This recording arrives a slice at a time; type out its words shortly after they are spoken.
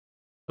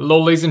Hello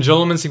ladies and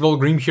gentlemen, Sigval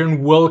Green here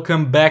and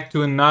welcome back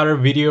to another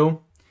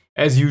video.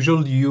 As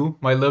usual, you,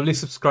 my lovely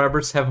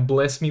subscribers, have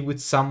blessed me with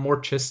some more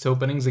chest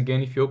openings.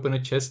 Again, if you open a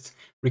chest,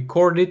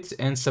 record it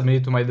and submit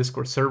it to my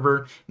Discord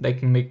server, and I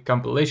can make a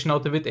compilation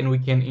out of it and we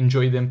can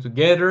enjoy them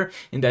together.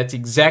 And that's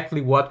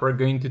exactly what we're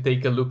going to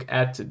take a look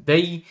at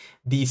today,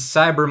 the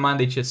Cyber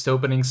Monday chest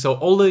opening. So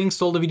all the links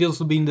to all the videos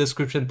will be in the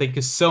description. Thank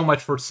you so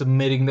much for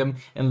submitting them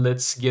and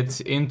let's get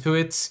into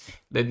it.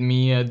 Let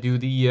me do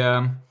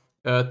the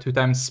 2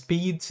 times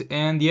speed,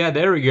 and yeah,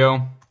 there we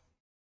go.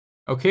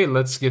 Okay,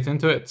 let's get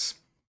into it.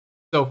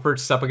 So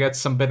first up, I got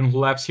some Bedlam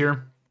Labs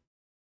here.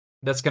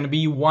 That's gonna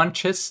be one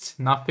chest,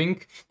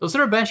 nothing. Those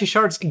are Banshee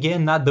shards,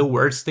 again, not the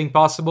worst thing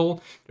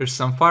possible. There's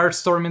some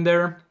Firestorm in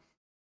there.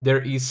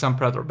 There is some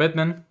Predator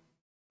Batman,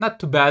 not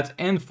too bad.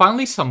 And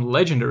finally some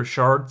Legendary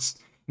shards.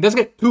 Let's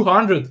get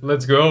 200,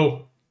 let's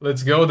go.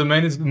 Let's go, the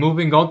man is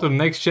moving on to the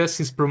next chest.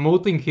 He's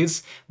promoting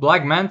his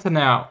Black Manta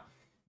now.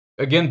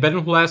 Again,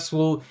 Bedlam Blast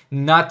will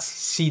not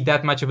see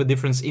that much of a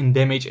difference in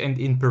damage and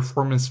in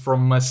performance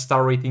from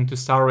star rating to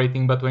star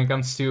rating, but when it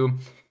comes to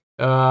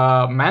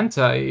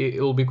Manta,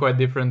 it will be quite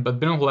different. But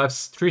Bedlam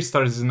Blast, 3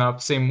 stars is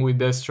enough, same with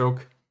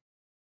Deathstroke.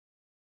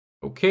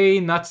 Okay,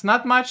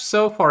 not much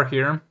so far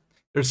here.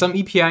 There's some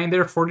EPI in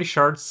there, 40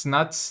 shards,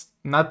 not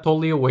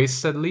totally a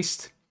waste at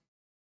least.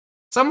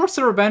 Some more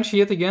Silver Banshee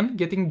yet again,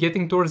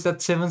 getting towards that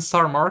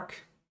 7-star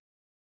mark.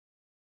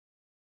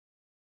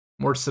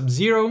 More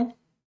Sub-Zero.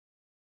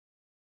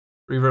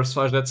 Reverse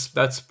Flash,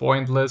 that's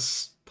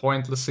pointless.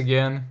 Pointless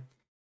again.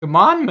 Come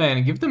on,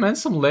 man, give the man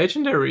some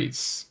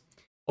legendaries.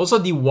 Also,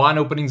 the 1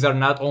 openings are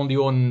not only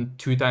on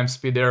 2 times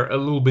speed, they're a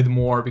little bit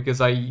more because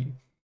I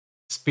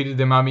speeded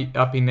them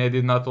up in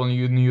edit, not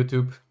only in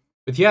YouTube.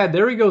 But yeah,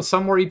 there we go,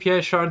 some more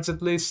EPI shards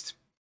at least.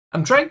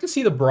 I'm trying to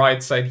see the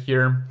bright side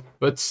here,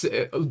 but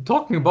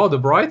talking about the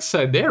bright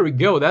side, there we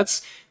go,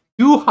 that's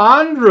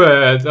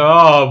 200!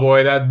 Oh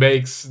boy, that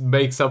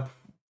makes up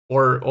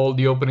for all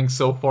the openings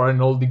so far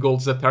and all the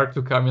golds that are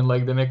to come in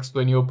like the next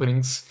 20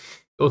 openings.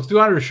 Those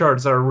 200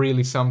 shards are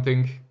really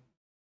something.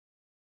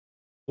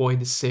 Boy,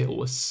 the sale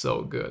was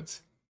so good.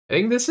 I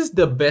think this is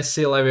the best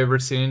sale I've ever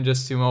seen in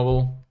Just 2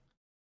 Mobile.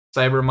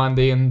 Cyber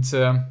Monday and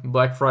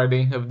Black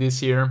Friday of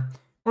this year.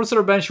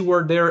 Monster Banshee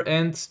were there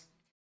and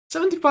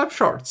 75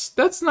 shards.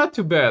 That's not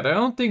too bad. I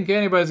don't think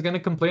anybody's gonna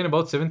complain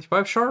about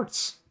 75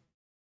 shards.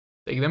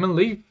 Take them and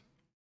leave.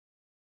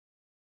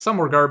 Some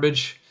more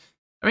garbage.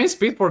 I mean,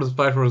 speed for the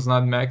splash was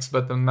not max,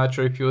 but I'm not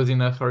sure if he was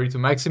in a hurry to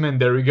max him, and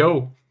there we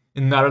go.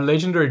 Another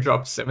legendary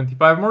drop,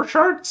 75 more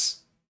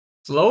shards.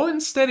 Slow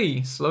and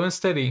steady, slow and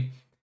steady.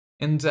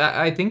 And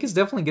I think he's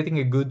definitely getting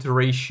a good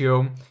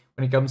ratio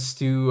when it comes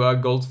to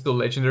gold to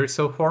legendary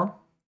so far.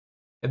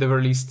 At the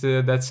very least,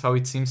 that's how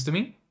it seems to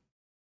me.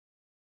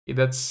 Okay,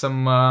 that's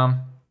some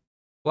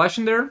flash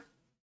in there.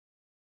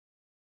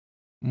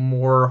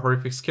 More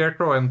Horrific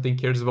Scarecrow, I don't think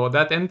he cares about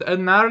that. And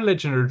another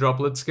legendary drop,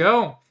 let's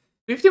go.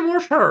 50 more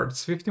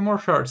shards, 50 more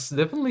shards,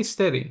 definitely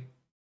steady.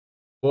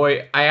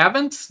 Boy, I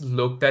haven't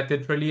looked at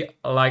it really,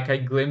 like I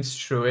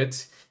glimpsed through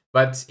it,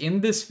 but in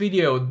this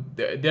video,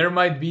 there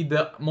might be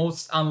the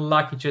most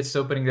unlucky chest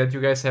opening that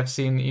you guys have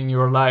seen in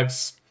your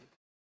lives.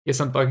 Yes,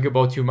 I'm talking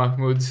about you,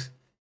 Mahmoud.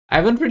 I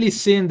haven't really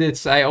seen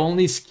this, I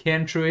only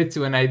scanned through it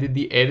when I did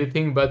the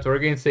editing, but we're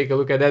going to take a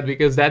look at that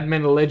because that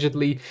man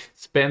allegedly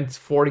spent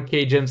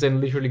 40k gems and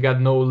literally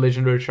got no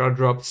legendary shard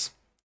drops.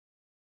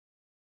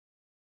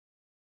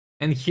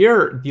 And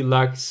here, the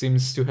luck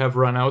seems to have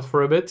run out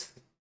for a bit.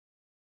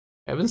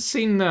 I haven't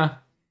seen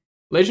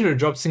legendary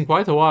drops in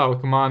quite a while,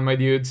 come on, my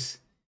dudes.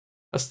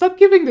 Stop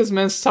giving this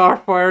man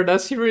Starfire,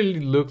 does he really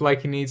look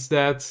like he needs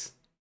that?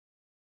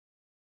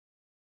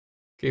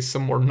 Okay,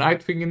 some more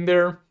Nightwing in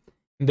there.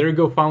 And there you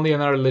go, finally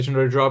another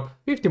legendary drop.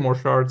 50 more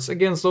shards,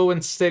 again slow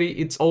and steady,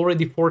 it's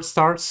already 4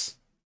 stars.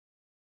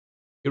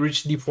 You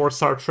reached the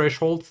 4-star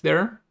threshold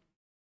there.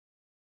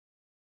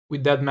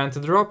 With that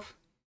Manta drop.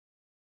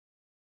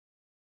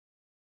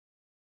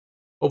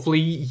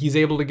 Hopefully he's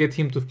able to get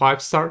him to 5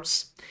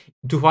 stars.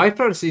 To 5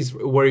 stars is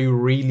where you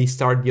really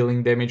start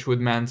dealing damage with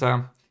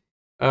Manta.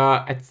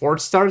 At 4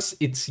 stars,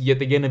 it's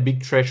yet again a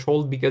big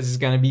threshold because it's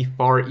gonna be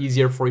far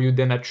easier for you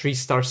than at 3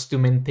 stars to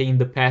maintain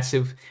the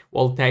passive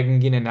while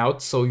tagging in and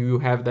out, so you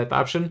have that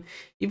option.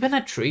 Even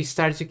at 3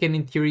 stars, you can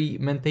in theory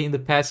maintain the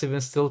passive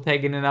and still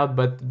tag in and out,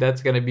 but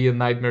that's gonna be a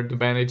nightmare to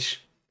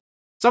manage.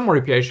 Some more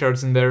API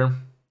shards in there.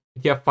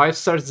 Yeah, 5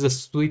 stars is a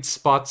sweet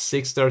spot,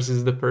 6 stars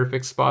is the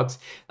perfect spot.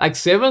 Like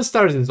 7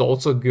 stars is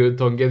also good,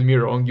 don't get me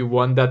wrong, you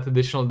want that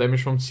additional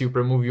damage from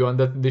super move, you want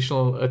that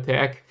additional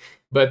attack,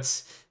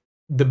 but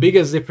the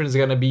biggest difference is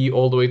gonna be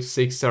all the way to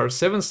 6 stars.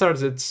 7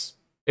 stars,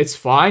 it's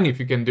fine if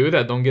you can do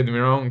that, don't get me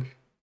wrong.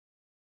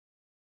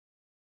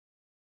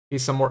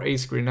 He's some more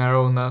Ace Green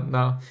Arrow,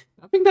 now.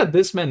 I think that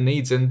this man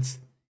needs, and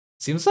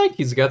seems like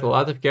he's got a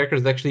lot of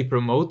characters actually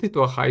promoted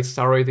to a high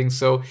star rating,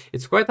 so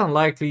it's quite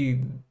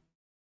unlikely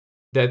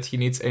that he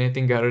needs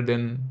anything other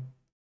than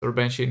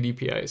Banshee and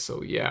DPI,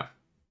 so yeah.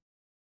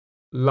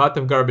 Lot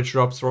of garbage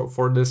drops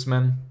for this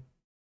man.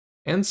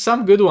 And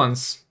some good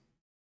ones.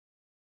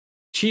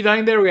 Cheetah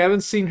in there, we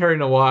haven't seen her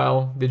in a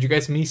while. Did you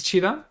guys miss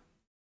Cheetah?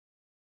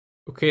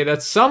 Okay,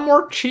 that's some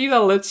more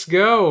Cheetah, let's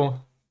go.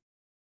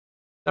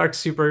 Dark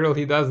Supergirl,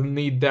 he doesn't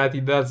need that,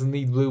 he doesn't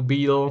need Blue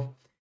Beetle.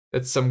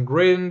 That's some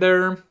grid in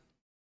there.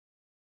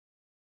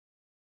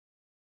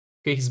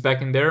 Okay, he's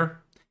back in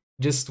there.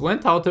 Just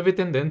went out of it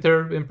and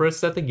enter and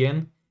press that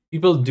again.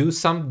 People do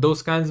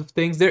those kinds of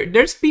things.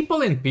 There's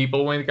people and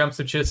people when it comes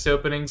to chest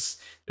openings.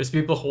 There's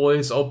people who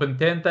always open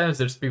 10 times.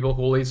 There's people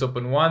who always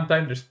open 1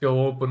 time. There's people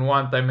who open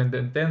 1 time and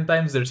then 10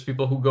 times. There's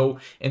people who go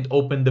and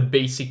open the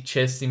basic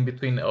chest in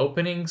between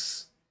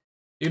openings.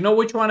 You know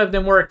which one of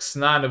them works?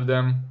 None of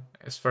them,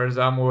 as far as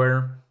I'm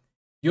aware.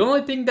 The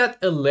only thing that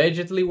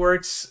allegedly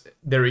works...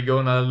 There we go,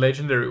 another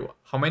legendary.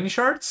 How many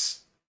shards?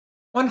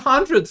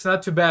 100, it's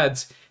not too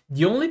bad.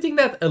 The only thing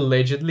that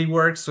allegedly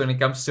works when it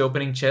comes to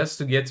opening chests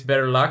to get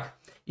better luck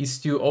is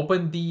to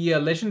open the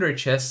legendary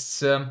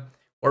chests,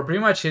 or pretty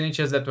much any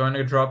chest that we want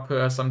to drop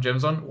some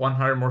gems on.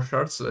 100 more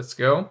shards, so let's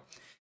go.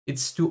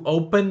 It's to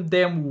open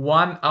them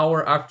 1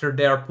 hour after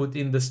they are put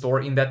in the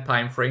store in that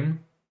time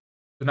frame.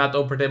 Do not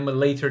open them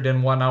later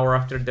than 1 hour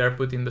after they're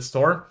put in the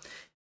store.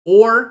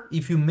 Or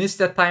if you miss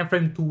that time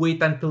frame, to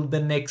wait until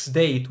the next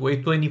day, to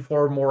wait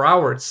 24 more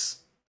hours.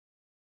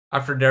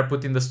 After they're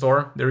put in the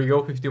store, there we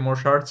go, 50 more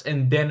shards,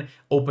 and then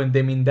open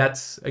them in that,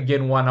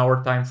 again, 1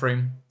 hour time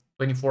frame,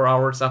 24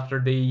 hours after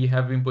they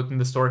have been put in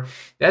the store.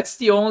 That's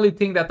the only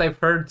thing that I've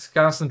heard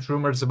constant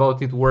rumors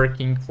about it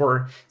working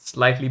for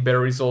slightly better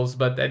results,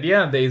 but at the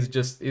end of the day,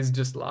 it's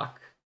just luck.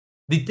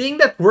 The thing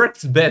that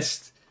works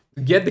best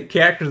to get the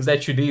characters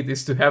that you need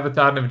is to have a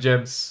ton of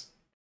gems.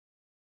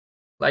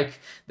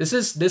 Like,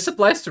 this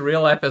applies to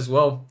real life as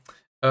well.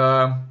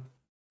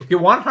 Okay,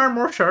 100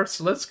 more shards,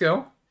 let's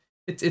go.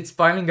 It's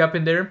piling up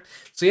in there.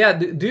 So yeah,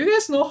 do you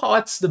guys know how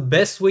it's the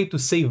best way to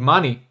save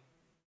money?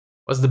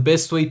 What's the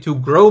best way to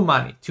grow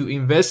money, to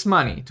invest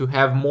money, to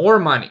have more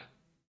money,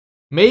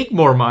 make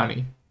more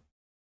money?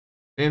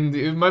 And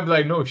you might be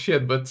like, no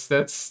shit, but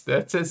that's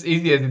as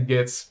easy as it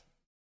gets.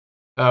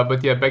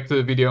 But yeah, back to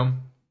the video.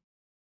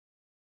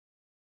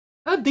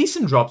 A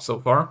decent drop so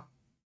far.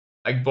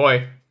 Like,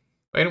 boy,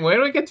 when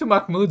we get to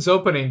Mahmoud's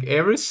opening,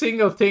 every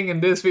single thing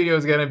in this video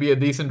is gonna be a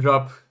decent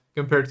drop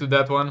compared to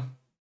that one.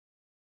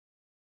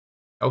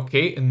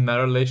 Okay,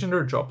 another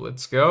legendary drop,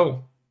 let's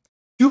go.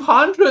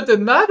 200,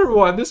 another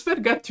one! This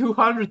man got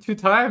 200 2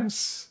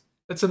 times.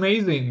 That's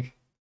amazing.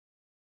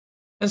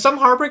 And some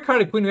Heartbreak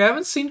Harley Quinn, we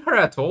haven't seen her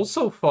at all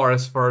so far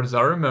as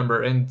I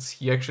remember, and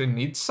he actually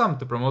needs some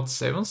to promote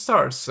 7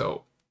 stars,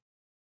 so...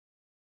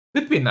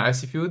 Could be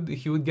nice if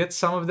he would get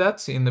some of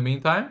that in the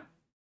meantime.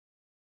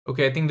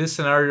 Okay, I think this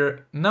scenario...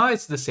 No,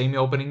 it's the same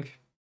opening.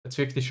 That's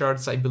 50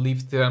 shards, I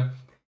believed it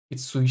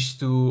switched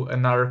to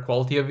another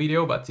quality of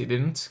video, but it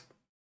didn't.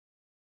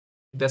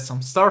 There's some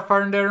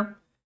Starfire in there.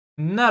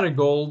 Another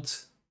gold.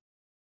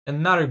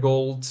 Another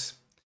gold.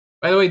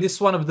 By the way, this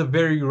is one of the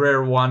very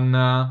rare one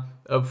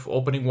of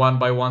opening 1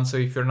 by 1. So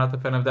if you're not a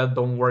fan of that,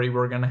 don't worry.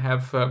 We're gonna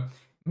have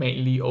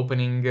mainly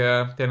opening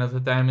 10 at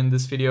a time in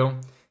this video.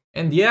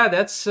 And yeah,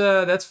 that's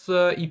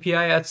EPI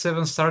at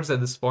 7 stars at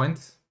this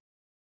point.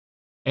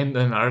 And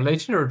another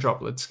legendary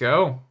drop. Let's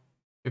go.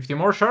 50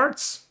 more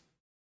shards.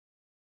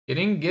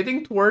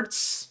 Getting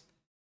towards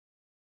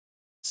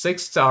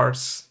 6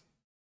 stars.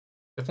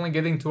 Definitely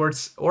getting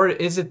towards, or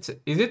is it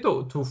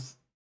to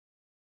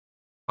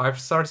 5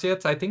 stars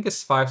yet? I think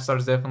it's 5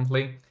 stars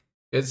definitely.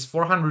 It's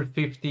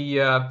 450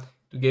 to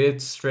get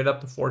it straight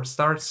up to 4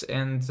 stars,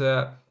 and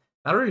not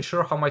really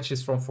sure how much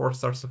is from 4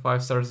 stars to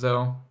 5 stars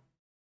though.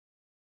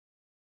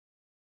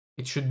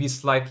 It should be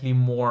slightly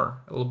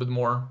more, a little bit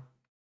more.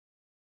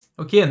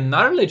 Okay,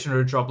 another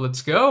legendary drop,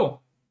 let's go.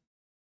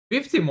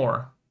 50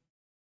 more.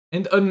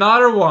 And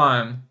another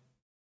one.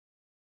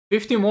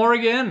 50 more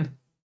again.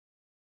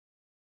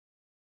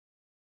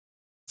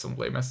 Some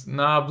playmaster.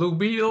 Nah, Blue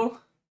Beetle.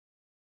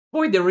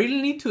 Boy, they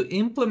really need to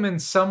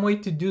implement some way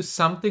to do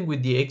something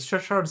with the extra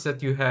shards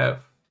that you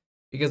have.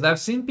 Because I've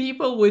seen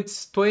people with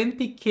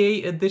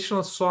 20k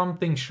additional Swamp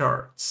Thing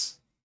shards.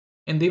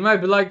 And they might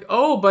be like,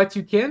 oh, but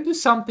you can do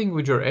something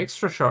with your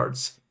extra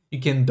shards.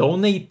 You can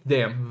donate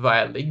them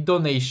via link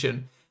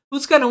donation.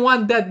 Who's gonna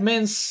want that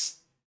man's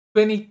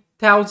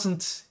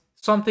 20,000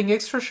 something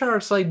extra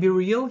shards? Like, be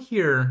real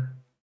here.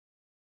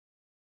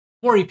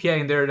 More EPI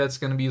in there, that's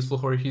gonna be useful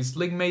for his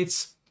link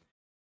mates.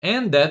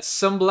 And that's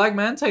some Black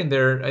Manta in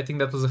there. I think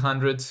that was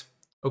 100.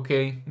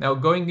 Okay, now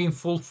going in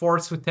full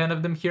force with 10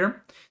 of them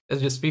here.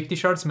 That's just 50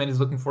 shards. Man is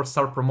looking for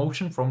star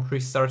promotion from 3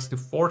 stars to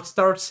 4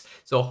 stars.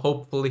 So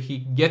hopefully he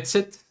gets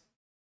it.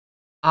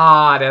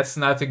 Ah, that's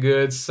not a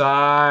good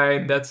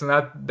sign. That's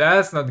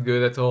not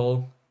good at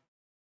all.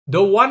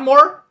 Though one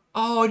more?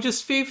 Oh,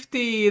 just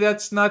 50.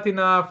 That's not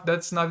enough.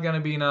 That's not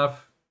gonna be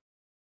enough.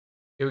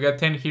 Okay, we got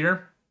 10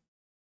 here.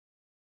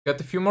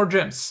 Got a few more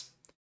gems.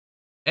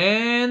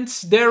 And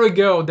there we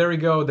go,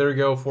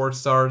 4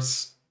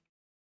 stars.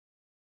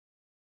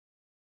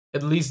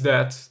 At least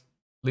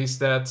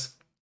that.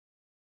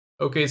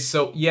 Okay,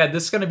 so yeah,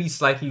 this is gonna be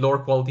slightly lower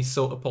quality,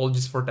 so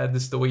apologies for that.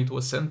 This is the way it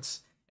was sent.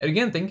 And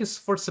again, thank you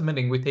for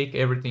submitting. We take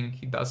everything.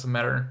 It doesn't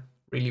matter.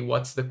 really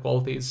what's the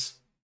qualities.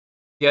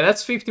 Yeah,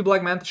 that's 50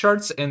 Black Manta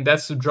shards, and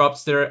that's the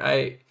drops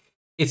there.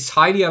 It's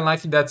highly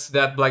unlikely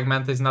that Black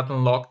Manta is not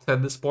unlocked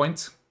at this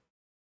point.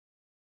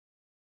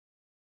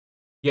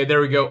 Yeah,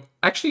 there we go.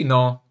 Actually,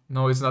 no,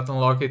 it's not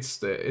unlocked.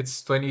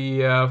 It's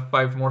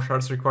 25 more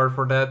shards required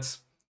for that.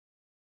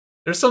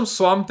 There's some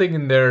swamp thing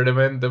in there.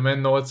 The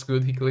man knows it's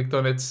good. He clicked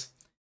on it.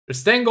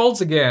 There's 10 golds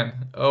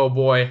again. Oh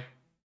boy.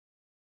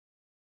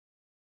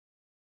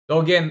 So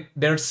again,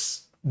 there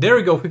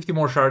we go, 50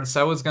 more shards.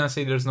 I was gonna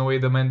say there's no way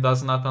the man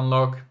does not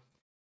unlock.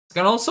 It's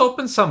gonna also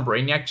open some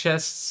Brainiac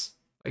chests.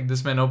 Like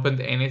this man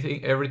opened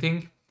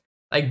everything.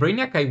 Like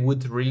Brainiac, I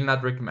would really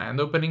not recommend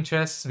opening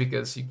chests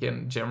because you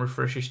can gem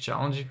refresh his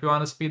challenge if you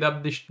want to speed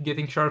up the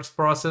getting shards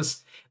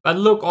process. But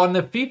look, on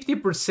the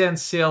 50%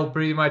 sale,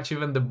 pretty much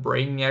even the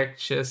Brainiac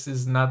chest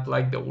is not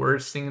like the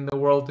worst thing in the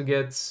world to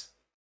get.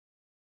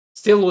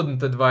 Still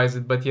wouldn't advise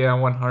it, but yeah,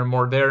 100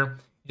 more there.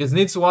 Just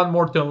needs one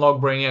more to unlock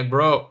Brainiac,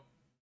 bro.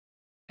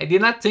 I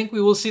did not think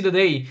we will see the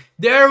day.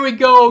 There we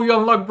go, you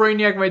unlock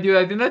Brainiac, my dude.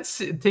 I did not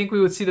think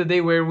we would see the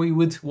day where we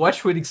would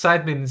watch with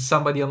excitement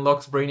somebody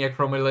unlocks Brainiac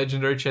from a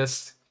legendary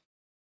chest.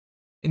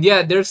 And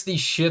yeah, there's the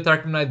shit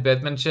Arkham Knight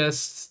Batman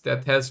chest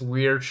that has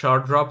weird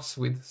shard drops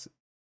with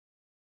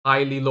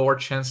highly lower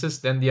chances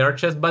than the other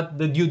chest, but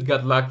the dude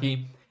got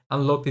lucky,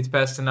 unlocked it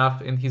fast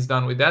enough, and he's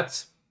done with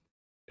that.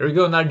 There we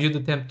go, another dude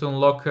attempt to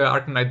unlock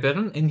Arkham Knight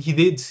Batman, and he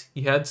did.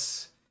 He had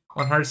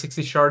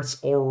 160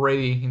 shards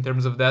already in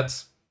terms of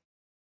that.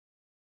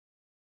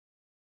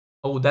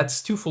 Oh,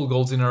 that's 2 full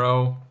golds in a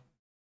row.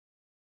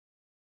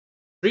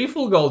 3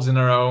 full golds in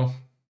a row.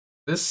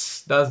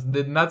 This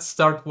did not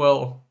start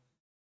well.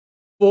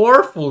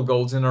 4 full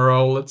golds in a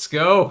row. Let's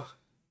go.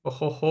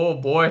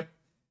 Oh boy.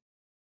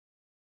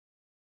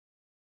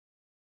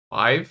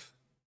 5.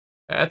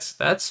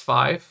 That's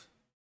 5.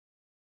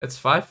 That's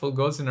 5 full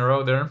golds in a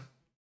row there.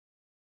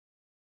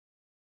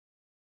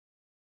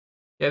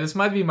 Yeah, this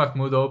might be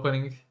Mahmoud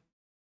opening.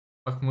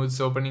 Mahmoud's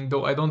opening,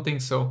 though I don't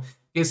think so.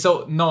 Okay,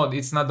 so no,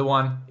 it's not the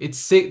one.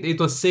 It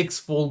was 6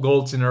 full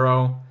golds in a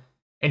row.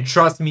 And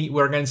trust me,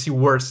 we're gonna see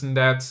worse than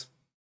that.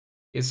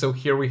 Okay, so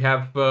here we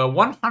have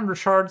 100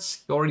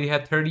 shards. He already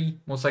had 30,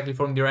 most likely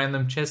from the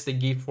random chest they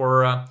gave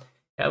for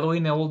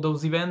Halloween and all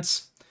those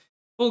events.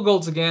 Full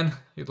golds again.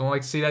 You don't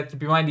like to see that.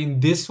 Keep in mind,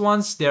 in this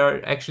ones, there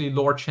are actually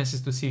lower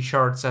chances to see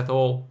shards at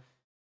all.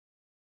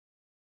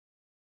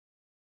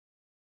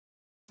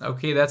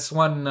 Okay, that's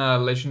one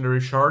legendary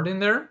shard in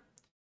there.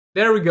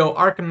 There we go,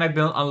 Arkham Knight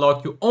will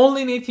unlock. You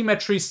only need him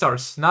at 3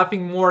 stars,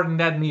 nothing more than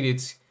that needed.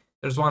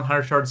 There's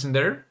 100 shards in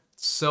there,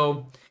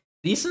 so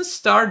decent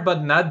start,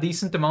 but not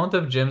decent amount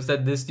of gems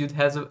that this dude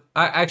has.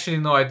 Actually,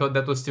 no, I thought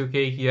that was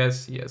 2k. He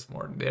has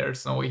more in there,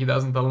 so he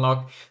doesn't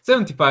unlock.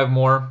 75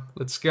 more,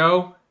 let's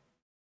go.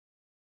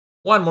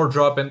 One more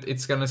drop and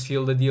it's gonna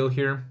seal the deal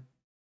here.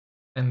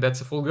 And that's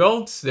a full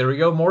gold. There we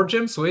go, more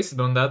gems wasted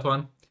on that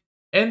one.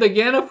 And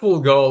again a full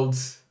gold.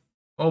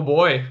 Oh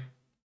boy.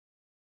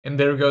 And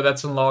there we go,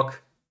 that's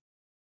unlock.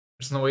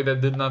 There's no way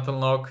that did not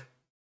unlock.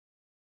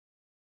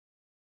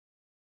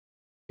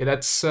 Okay,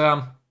 that's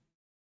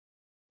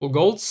full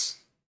golds.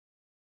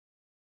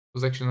 I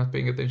was actually not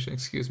paying attention,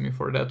 excuse me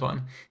for that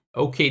one.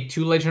 Okay,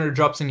 2 legendary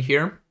drops in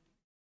here.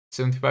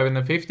 75 and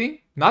a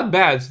 50. Not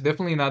bad,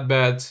 definitely not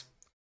bad.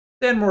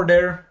 10 more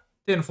there,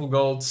 10 full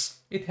golds.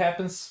 It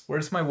happens.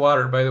 Where's my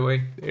water, by the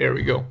way? There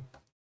we go.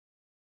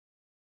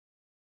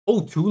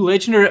 Oh, 2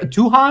 legendary,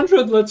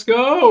 200, let's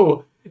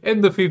go!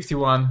 And the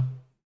 51.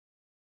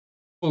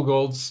 Full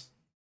golds.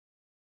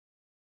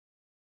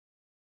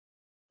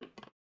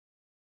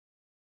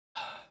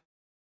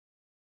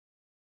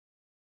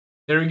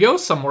 There we go,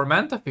 some more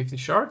Manta, 50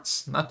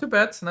 shards. Not too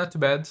bad, not too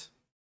bad.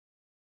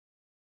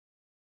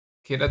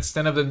 Okay, that's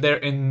 10 of them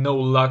there and no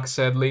luck,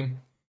 sadly.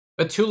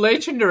 But 2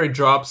 legendary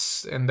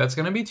drops, and that's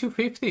gonna be 2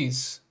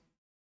 50s.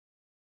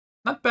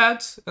 Not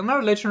bad.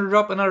 Another legendary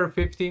drop, another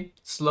 50.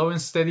 Slow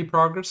and steady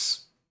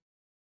progress.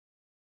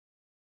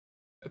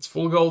 That's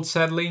full gold,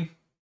 sadly.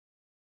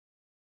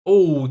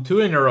 Oh, 2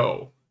 in a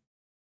row.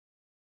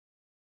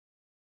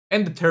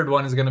 And the third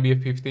one is gonna be a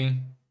 50.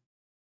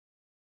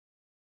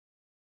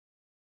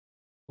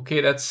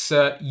 Okay, that's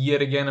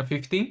yet again a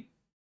 50.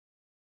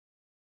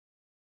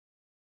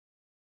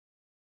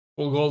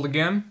 Full gold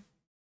again.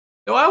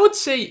 Though I would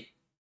say,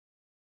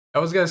 I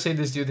was gonna say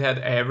this dude had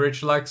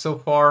average luck so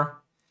far,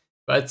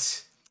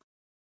 but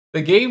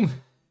the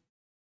game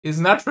is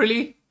not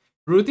really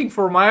rooting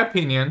for my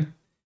opinion.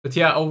 But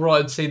yeah, overall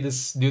I'd say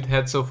this dude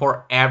had so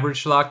far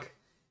average luck.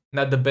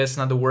 Not the best,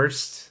 not the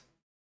worst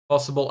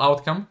possible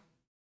outcome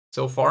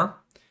so far.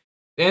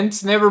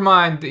 And never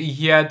mind,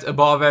 he had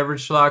above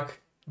average luck.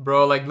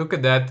 Bro, like, look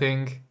at that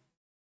thing.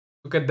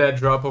 Look at that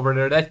drop over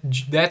there.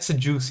 That's a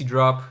juicy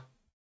drop.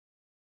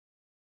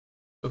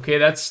 Okay,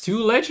 that's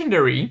 2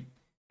 legendary.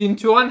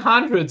 Into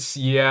 100s,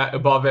 yeah,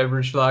 above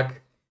average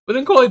luck.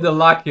 Wouldn't call it the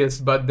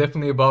luckiest, but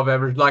definitely above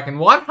average luck. And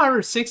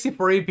 160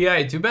 for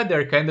API. Too bad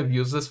they're kind of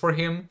useless for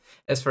him,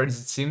 as far as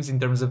it seems, in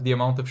terms of the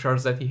amount of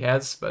shards that he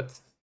has. But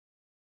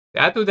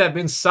that would have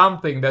been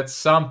something that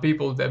some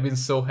people would have been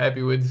so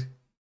happy with.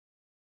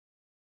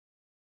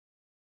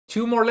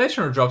 2 more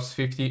legendary drops,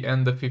 50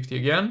 and the 50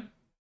 again.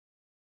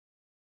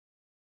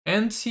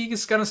 And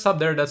he's gonna stop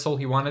there, that's all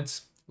he wanted.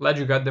 Glad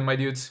you got them, my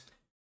dudes.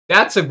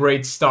 That's a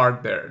great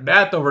start there.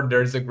 That over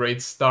there is a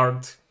great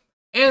start.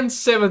 And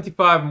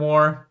 75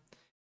 more.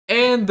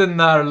 And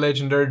another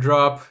legendary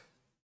drop.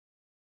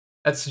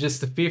 That's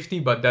just a 50,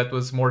 but that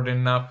was more than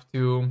enough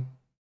to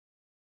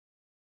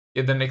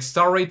get the next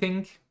star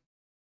rating.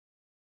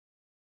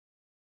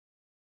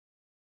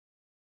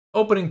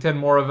 Opening 10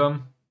 more of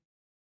them.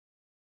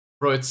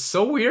 Bro, it's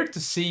so weird to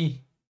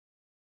see.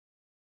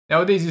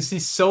 Nowadays you see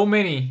so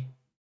many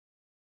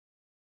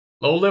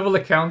low-level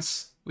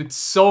accounts with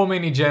so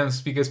many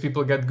gems because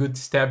people get good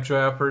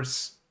Tapjoy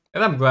offers.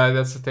 And I'm glad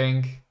that's a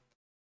thing.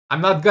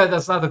 I'm not glad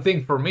that's not a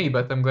thing for me,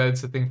 but I'm glad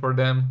it's a thing for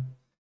them.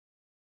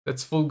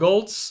 That's full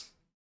golds.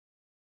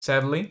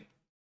 Sadly.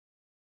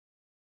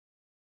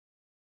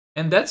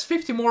 And that's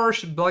 50 more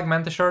Black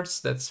Manta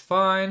shards. That's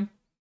fine.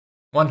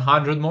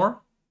 100 more.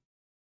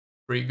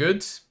 Pretty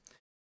good.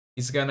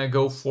 He's gonna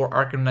go for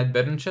Arcanum Knight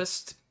Betting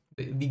Chest.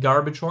 The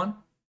garbage one.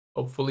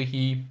 Hopefully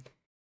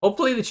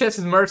the chest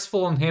is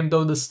merciful on him,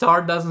 though the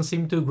start doesn't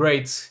seem too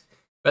great.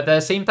 But at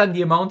the same time,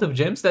 the amount of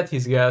gems that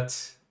he's got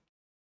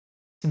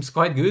seems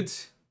quite good.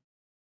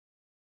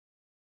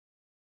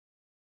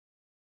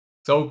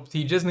 So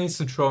he just needs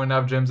to throw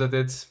enough gems at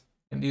it,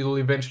 and it'll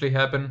eventually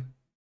happen.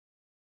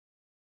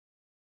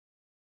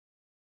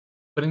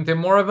 Putting 10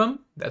 more of them.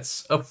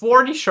 That's a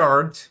 40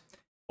 shard.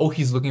 Oh,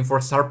 he's looking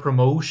for star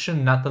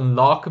promotion, not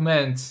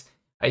unlockment.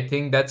 I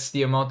think that's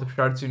the amount of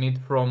shards you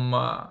need from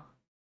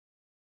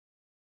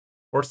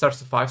 4 stars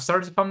to 5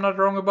 stars, if I'm not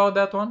wrong about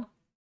that one.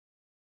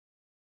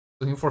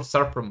 Looking for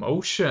star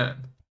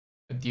promotion.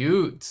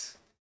 Dude.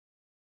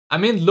 I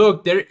mean,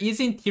 look, there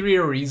is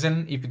interior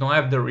reason. If you don't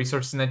have the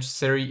resources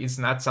necessary, it's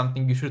not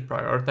something you should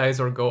prioritize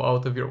or go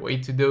out of your way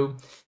to do.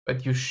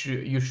 But you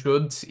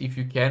should, if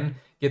you can,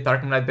 get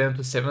Arcanum Knight Band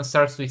to 7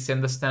 stars to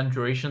extend the stun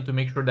duration to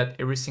make sure that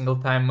every single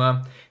time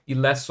the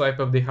last swipe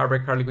of the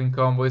Heartbreak Harley Quinn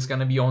combo is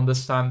gonna be on the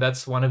stun.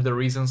 That's one of the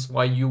reasons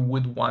why you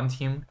would want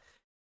him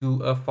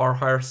to a far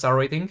higher star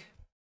rating.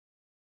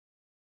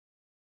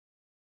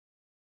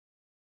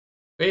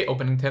 Okay,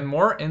 opening 10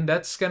 more, and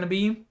that's gonna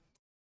be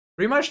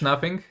pretty much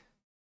nothing.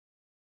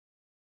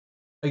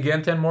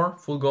 Again, 10 more,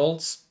 full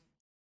golds.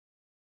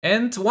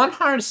 And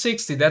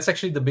 160, that's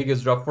actually the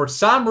biggest drop for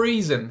some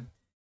reason.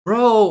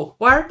 Bro,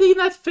 why are they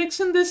not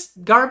fixing this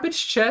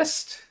garbage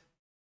chest?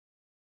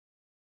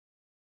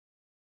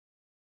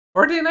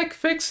 Why are they not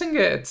fixing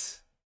it?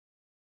 It's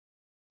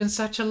been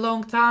such a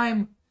long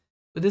time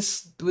with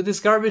this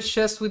garbage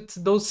chest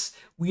with those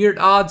weird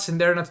odds, and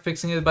they're not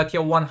fixing it. But yeah,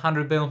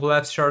 100 billion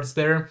flat shards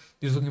there.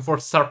 He's looking for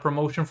star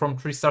promotion from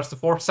 3 stars to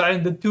 4 stars,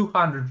 and the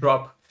 200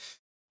 drop.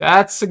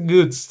 That's a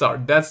good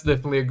start. That's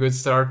definitely a good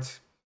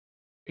start.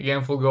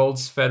 Again, full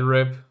golds, Fed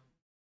Rip.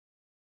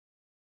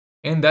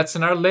 And that's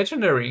another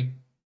legendary.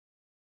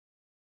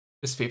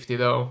 Just 50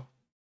 though.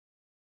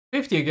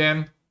 50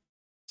 again.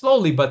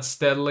 Slowly but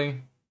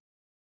steadily.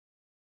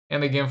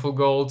 And again, full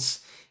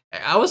golds.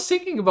 I was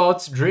thinking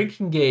about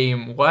drinking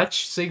game.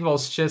 Watch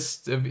Sigval's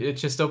chest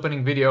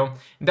opening video.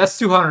 And that's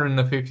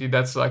 250.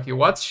 That's lucky.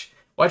 Watch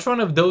one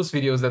of those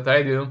videos that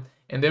I do.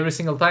 And every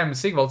single time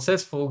Sigval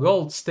says full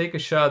golds, take a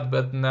shot.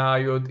 But nah,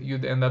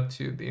 you'd end up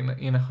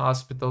in a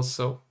hospital.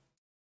 So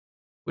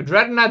we'd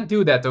rather not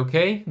do that,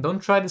 okay? Don't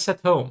try this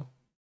at home.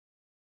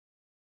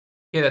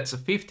 Okay, that's a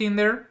 15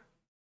 there.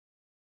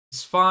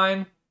 It's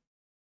fine.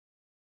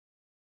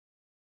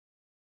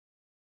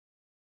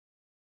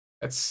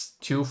 That's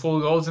 2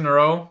 full golds in a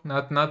row.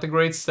 Not a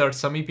great start.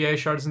 Some EPI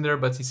shards in there,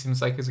 but it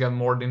seems like he's got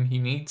more than he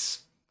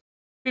needs.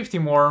 50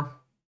 more.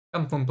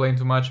 Can't complain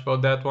too much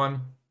about that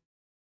one.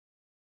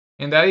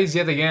 And that is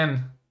yet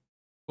again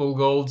full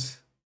gold.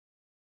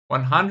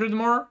 100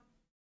 more.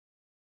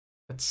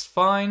 That's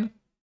fine.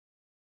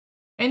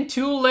 And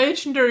 2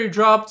 legendary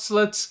drops,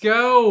 let's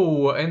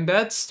go! And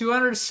that's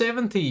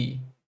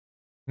 270.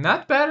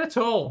 Not bad at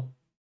all.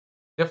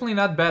 Definitely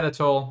not bad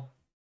at all.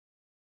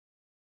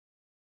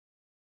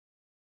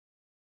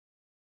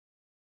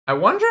 I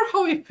wonder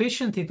how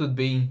efficient it would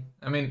be.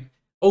 I mean,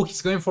 oh,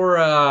 he's going for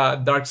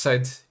dark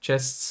side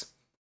chests.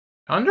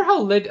 I wonder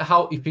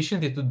how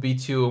efficient it would be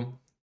to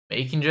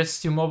making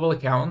just 2 mobile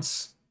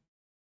accounts,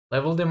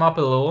 level them up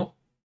a little,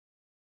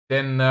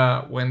 then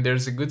when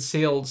there's a good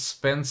sale,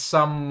 spend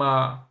some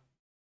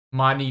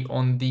money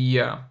on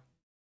the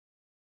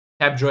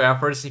Tapjoy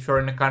offers if you're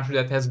in a country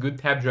that has good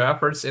Tapjoy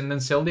offers, and then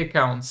sell the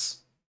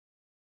accounts.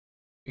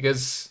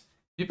 Because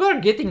people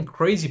are getting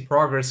crazy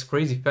progress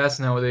crazy fast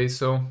nowadays,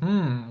 so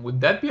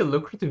would that be a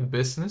lucrative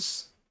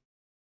business?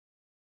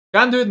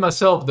 Can't do it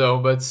myself though,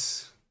 but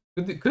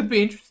could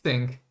be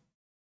interesting.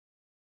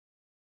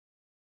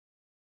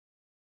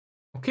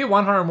 Okay,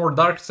 100 more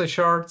Darkside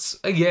shards.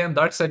 Again,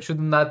 Darkside should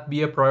not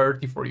be a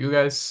priority for you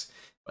guys,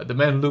 but the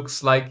man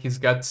looks like he's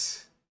got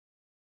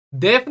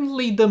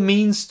definitely the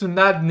means to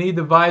not need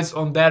advice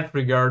on that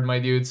regard, my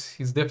dudes.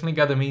 He's definitely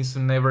got the means to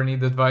never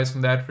need advice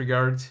on that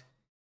regard.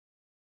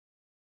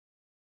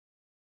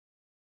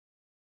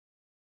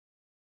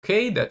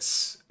 Okay,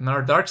 that's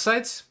another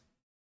Darkside.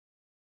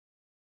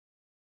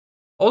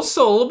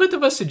 Also, a little bit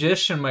of a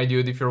suggestion, my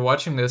dude, if you're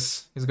watching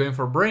this. He's going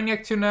for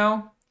Brainiac 2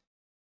 now.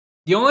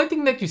 The only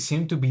thing that you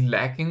seem to be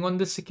lacking on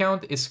this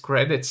account is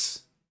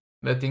credits.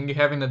 The thing you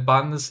have in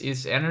abundance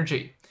is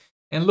energy.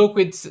 And look,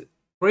 with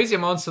crazy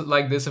amounts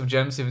like this of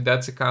gems, if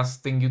that's a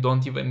constant thing, you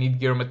don't even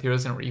need gear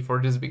materials and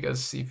reforges,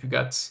 because if you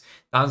got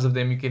tons of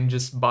them, you can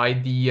just buy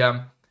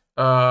the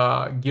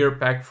gear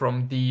pack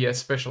from the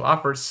special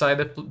offers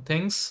side of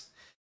things.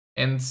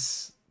 And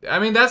I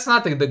mean, that's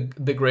not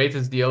the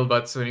greatest deal,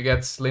 but when you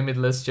get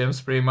limitless gems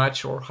pretty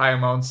much, or high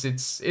amounts,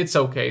 it's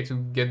okay to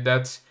get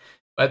that.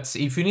 But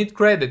if you need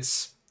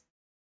credits,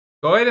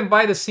 go ahead and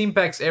buy the sim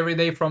packs every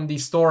day from the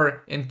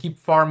store and keep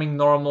farming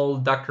normal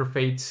Dr.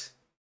 Fate,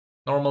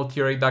 normal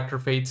tier 8 Dr.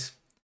 Fate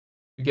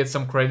to get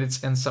some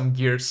credits and some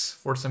gears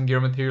for some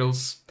gear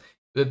materials.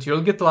 That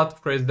you'll get a lot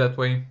of credits that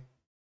way.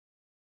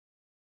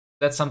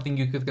 That's something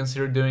you could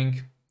consider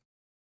doing.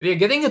 We're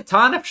getting a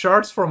ton of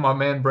shards from my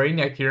man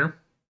Brainiac here.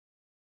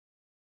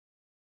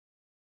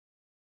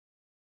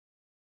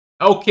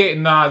 Okay,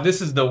 nah,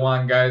 this is the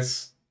one,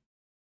 guys.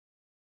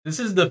 This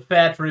is the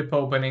fat rip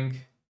opening.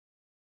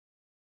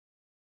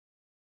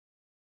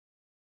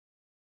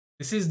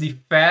 This is the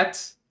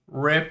fat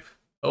rip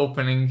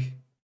opening.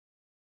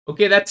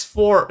 Okay, that's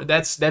 4.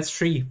 That's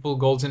 3 full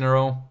golds in a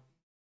row.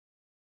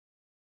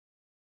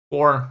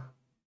 4.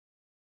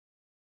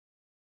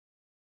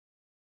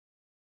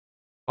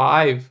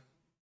 5.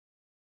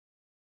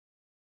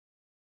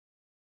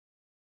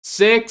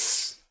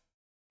 6.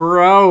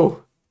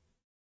 Bro.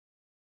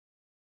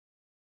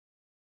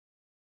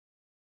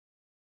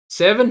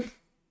 7.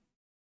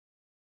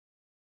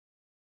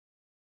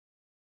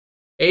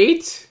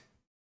 8.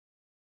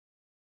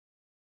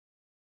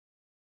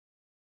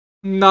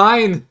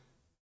 9.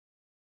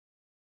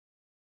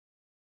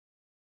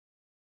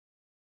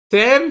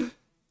 10.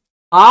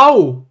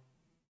 How?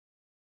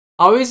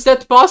 How is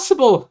that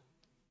possible?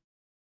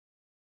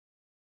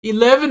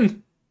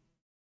 11.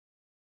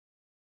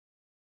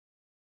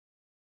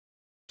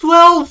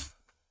 12.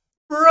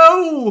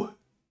 Bro.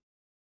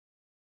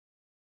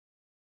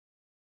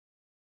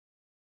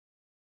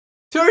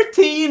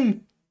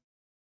 13.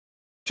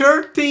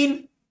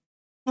 13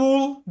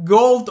 full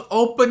gold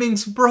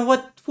openings, bro.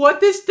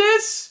 What is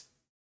this?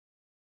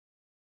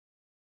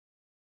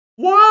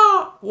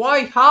 Wow.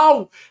 Why?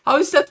 How? How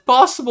is that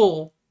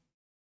possible?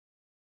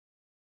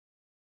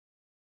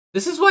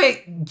 This is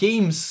why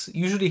games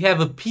usually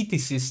have a pity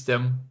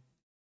system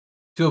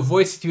to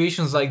avoid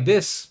situations like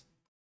this.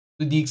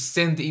 To the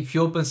extent if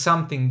you open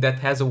something that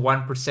has a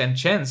 1%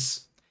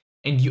 chance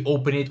and you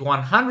open it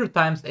 100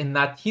 times and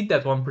not hit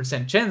that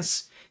 1%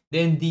 chance,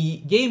 then the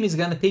game is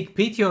gonna take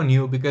pity on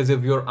you because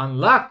of your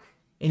unluck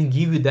and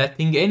give you that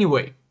thing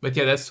anyway. But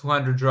yeah, that's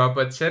 200 drop,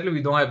 but sadly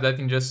we don't have that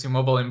in Justice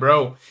Mobile. And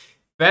bro,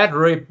 Fat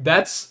Rip,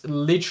 that's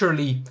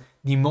literally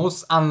the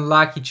most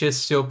unlucky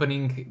chest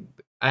opening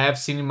I have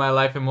seen in my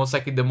life, and most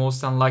likely the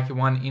most unlucky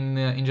one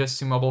in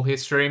Justice Mobile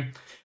history.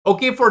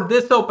 Okay, for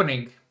this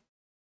opening,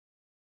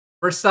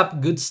 first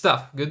up, good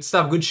stuff, good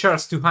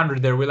shards,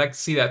 200 there, we like to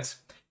see that.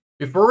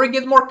 Before we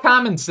get more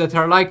comments that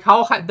are like,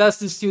 how does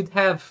this dude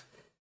have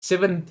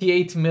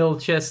 78 mil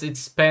chest? It's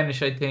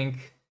Spanish, I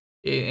think,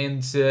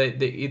 and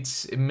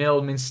it's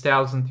mil means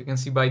 1000, you can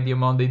see by the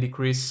amount they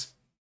decrease.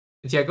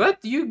 But yeah, glad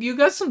you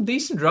got some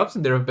decent drops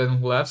in there of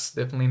Ben Lefts,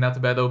 definitely not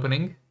a bad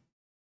opening.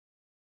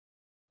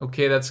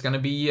 Okay, that's gonna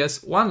be,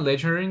 yes, 1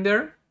 legendary in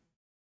there.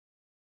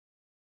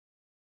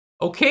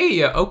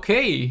 Okay,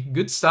 okay,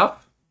 good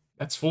stuff.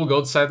 That's full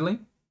gold, sadly.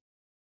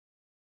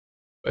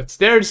 But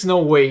there's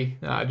no way.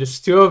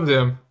 Just 2 of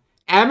them.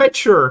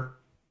 Amateur!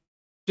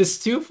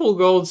 Just 2 full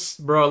golds,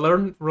 bro.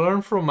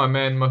 Learn from my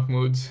man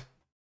Mahmoud.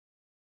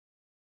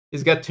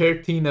 He's got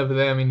 13 of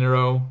them in a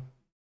row.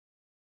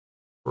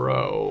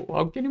 Bro,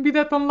 how can you be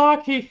that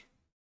unlucky?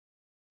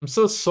 I'm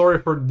so sorry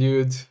for the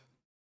dude.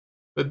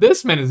 But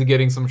this man is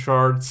getting some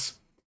shards.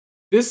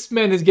 This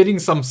man is getting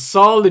some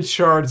solid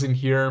shards in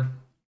here.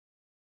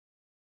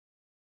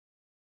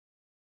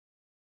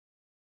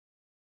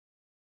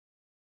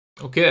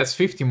 Okay, that's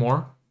 50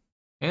 more.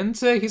 And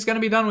he's gonna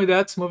be done with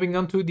that. Moving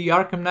on to the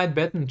Arkham Knight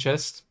Batman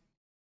chest.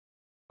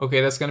 Okay,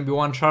 that's gonna be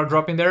 1 shard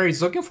drop in there.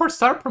 He's looking for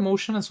star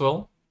promotion as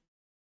well.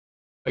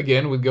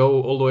 Again, we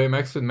go all the way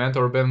max with Manta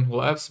or Ben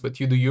Lefts, but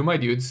you do you, my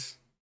dudes.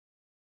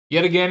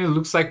 Yet again, it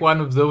looks like one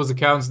of those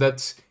accounts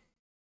that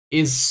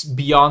is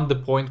beyond the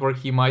point where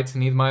he might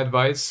need my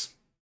advice.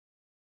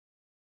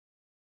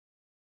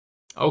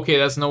 Okay,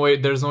 there's no way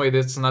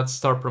that's not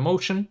star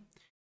promotion.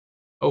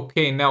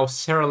 Okay, now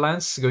Sarah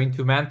Lance going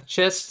to Manta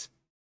chest.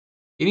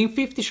 Getting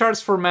 50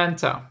 shards for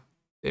Manta.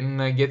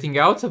 Then getting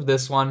out of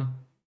this one.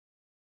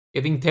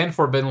 Getting 10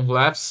 for Ben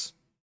Lefts.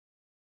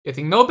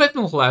 Getting no Ben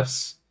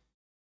Lefts.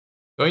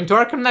 Going to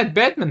Arkham Knight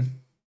Batman.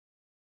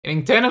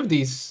 Getting 10 of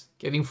these.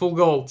 Getting full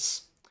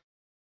golds.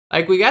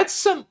 Like, we got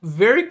some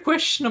very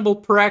questionable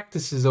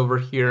practices over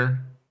here.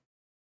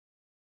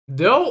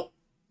 Though,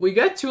 we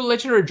got 2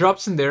 legendary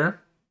drops in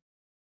there.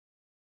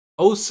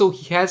 Also,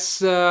 he has,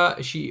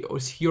 he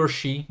or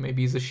she,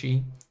 maybe it's a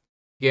she,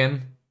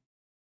 again.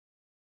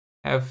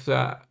 have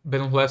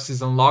Ben Bless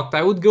is unlocked.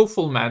 I would go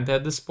full Manta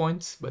at this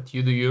point, but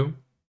you do you.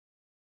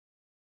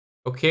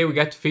 Okay, we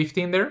got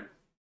 15 there.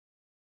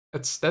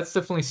 That's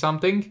definitely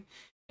something.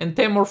 And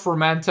 10 more for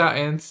Manta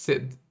and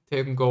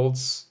 10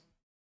 golds.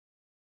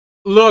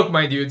 Look,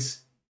 my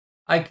dudes.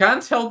 I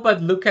can't help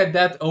but look at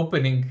that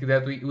opening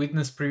that we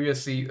witnessed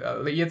previously.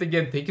 Yet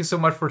again, thank you so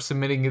much for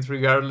submitting it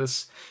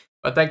regardless.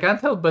 But I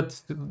can't help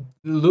but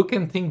look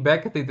and think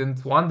back at it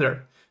and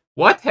wonder,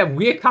 what have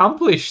we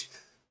accomplished?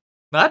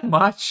 Not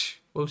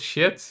much. Well,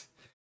 shit.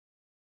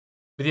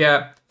 But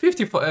yeah,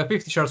 50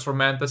 shards for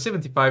Manta,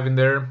 75 in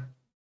there.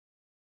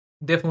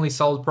 Definitely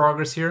solid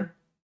progress here.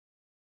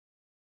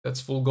 That's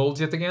full gold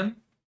yet again.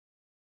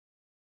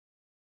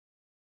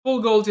 Full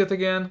gold yet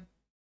again.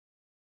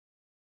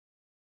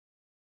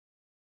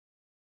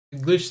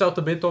 It glitched out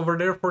a bit over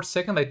there for a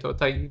second. I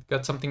thought I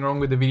got something wrong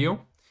with the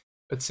video.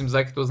 But seems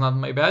like it was not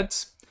my bad.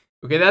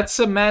 Okay, that's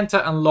a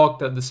Manta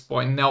unlocked at this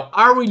point. Now,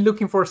 are we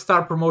looking for a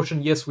star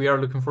promotion? Yes, we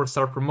are looking for a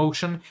star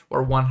promotion.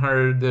 We're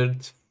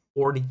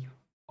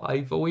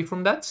 145 away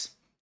from that.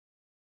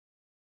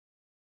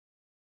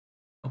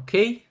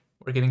 Okay,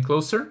 we're getting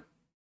closer.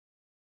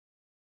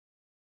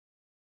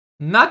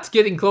 Not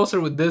getting closer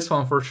with this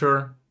one for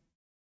sure.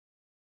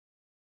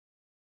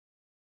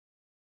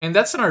 And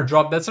that's another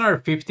drop. That's another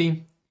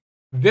 50.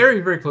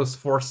 Very, very close to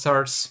 4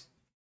 stars.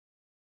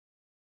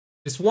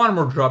 Just one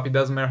more drop. It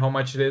doesn't matter how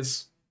much it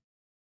is.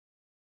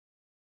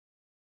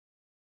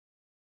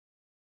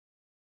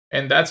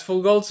 And that's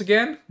full golds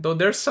again. Though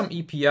there's some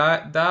EPI.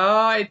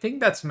 I think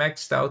that's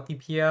maxed out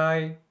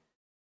EPI.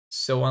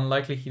 So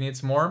unlikely he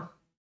needs more.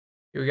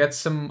 We got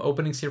some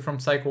openings here from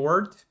Psycho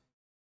Ward.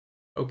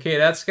 Okay,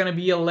 that's gonna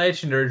be a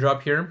legendary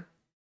drop here.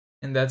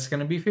 And that's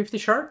gonna be 50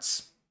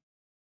 shards.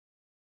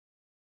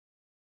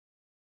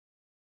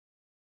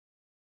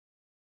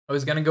 I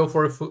was gonna go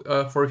for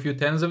a few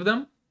tens of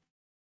them.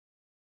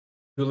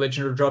 2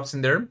 legendary drops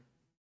in there.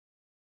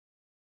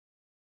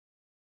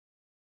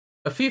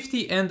 A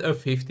 50 and a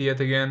 50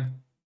 yet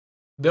again.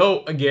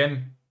 Though,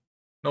 again,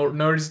 no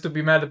reason to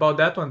be mad about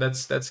that one.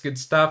 That's good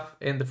stuff.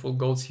 And the full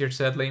golds here,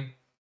 sadly.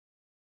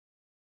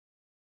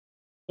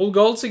 Full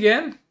golds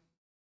again.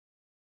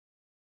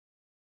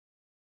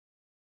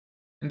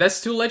 And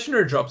that's 2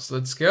 legendary drops.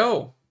 Let's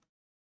go.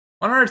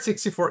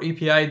 164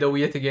 EPI, though,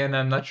 yet again,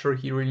 I'm not sure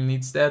he really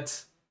needs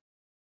that.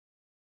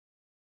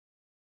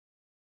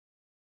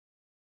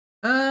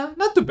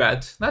 Not too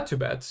bad. Not too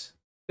bad.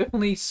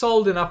 Definitely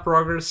solid enough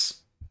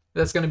progress.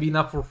 That's gonna be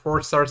enough for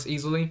 4 stars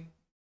easily.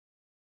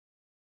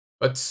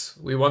 But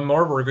we want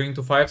more. We're going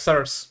to 5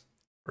 stars.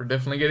 We're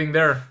definitely getting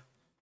there.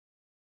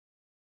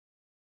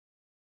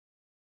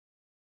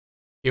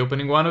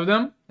 Opening one of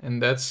them,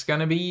 and that's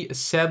gonna be,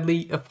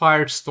 sadly, a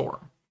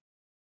Firestorm.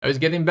 I was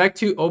getting back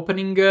to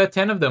opening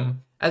 10 of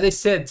them. As I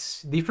said,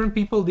 different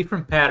people,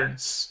 different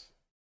patterns.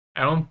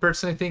 I don't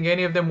personally think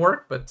any of them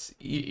work, but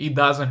it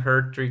doesn't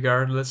hurt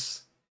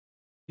regardless.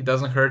 It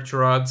doesn't hurt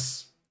your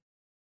odds.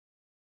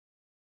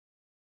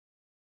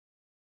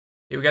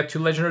 Okay, we got 2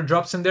 legendary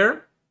drops in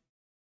there.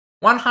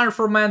 100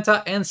 for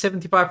Manta and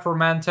 75 for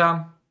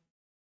Manta.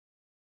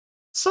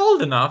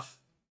 Solid enough.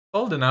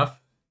 Solid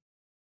enough.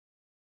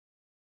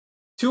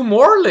 2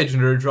 more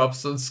legendary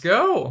drops. Let's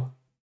go.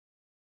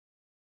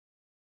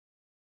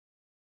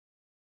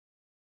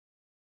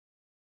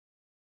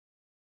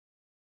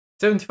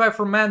 $75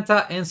 for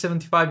Manta and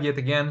 75 yet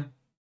again.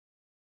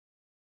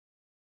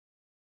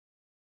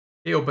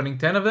 Okay, opening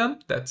 10 of them.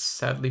 That's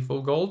sadly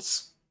full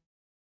golds.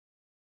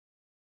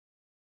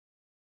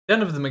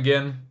 10 of them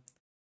again.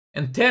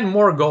 And 10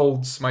 more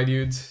golds, my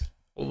dude.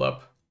 Hold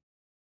up.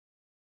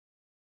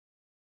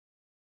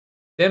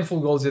 10 full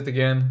golds yet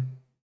again.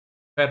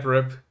 Fat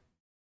rip.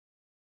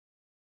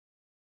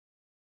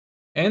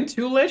 And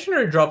 2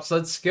 legendary drops.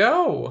 Let's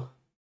go.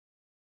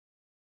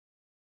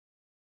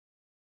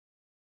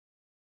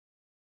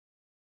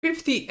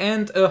 50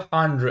 and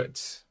 100.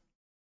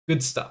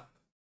 Good stuff.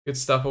 Good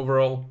stuff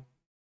overall.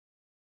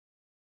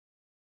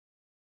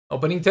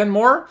 Opening 10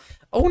 more.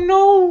 Oh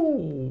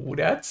no!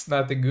 That's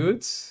not a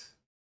good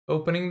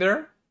opening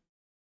there.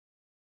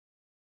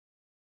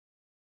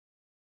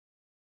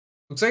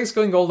 Looks like it's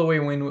going all the way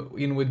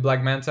in with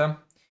Black Manta.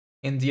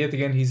 And yet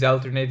again, he's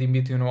alternating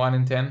between 1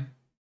 and 10.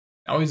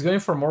 Now he's going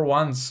for more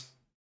 1s.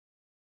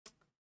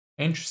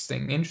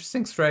 Interesting.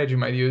 Interesting strategy,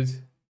 my dude.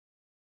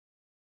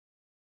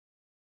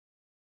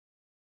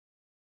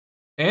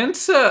 And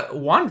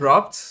 1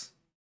 dropped.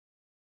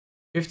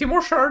 50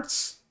 more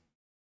shards.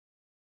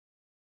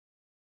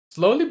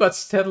 Slowly but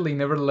steadily,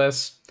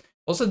 nevertheless.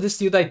 Also, this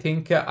dude, I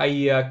think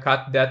I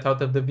cut that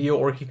out of the video,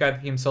 or he cut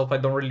it himself, I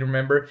don't really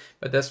remember.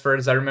 But as far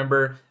as I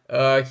remember,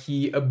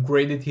 he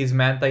upgraded his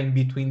Manta in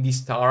between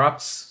these star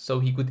ups, so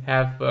he could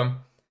have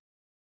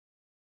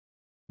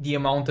the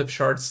amount of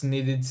shards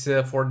needed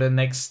for the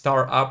next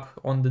star up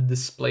on the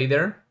display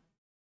there.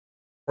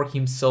 For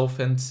himself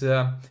and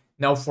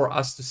now for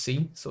us to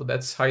see, so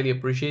that's highly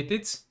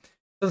appreciated.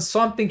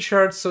 Something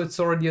shards, so it's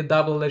already a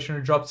double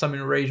legendary drop, some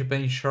enraged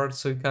bench shards,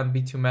 so you can't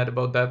be too mad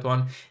about that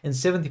one. And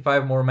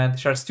 75 more Manta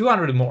shards,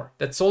 200 more.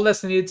 That's all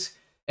that's needed.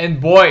 And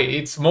boy,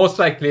 it's most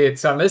likely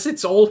it's, unless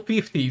it's all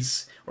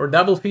 50s or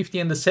double 50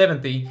 and the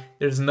 70,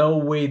 there's no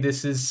way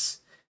this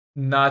is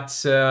not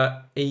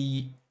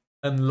a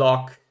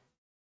unlock.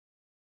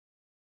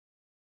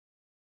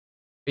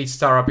 A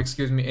star up,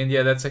 excuse me. And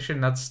yeah, that's actually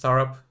not star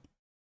up.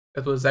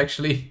 That was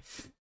actually...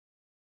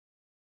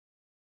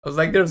 I was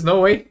like, there's no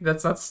way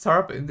that's not star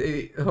up.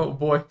 Oh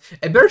boy.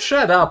 I better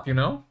shut up, you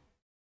know?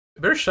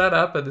 I better shut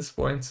up at this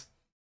point.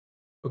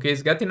 Okay,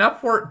 he's got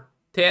enough for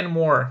 10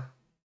 more.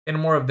 10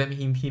 more of them.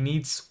 He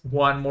needs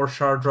one more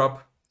shard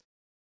drop.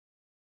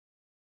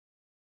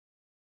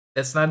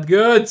 That's not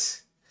good.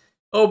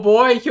 Oh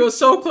boy, he was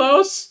so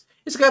close.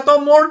 He's got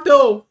one more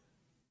though.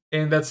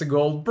 And that's a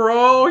gold.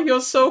 Bro, he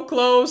was so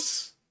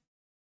close.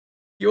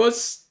 He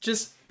was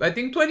just, I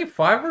think,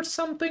 25 or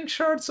something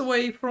shards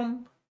away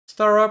from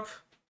star up.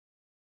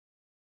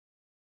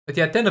 But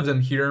yeah, 10 of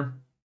them here.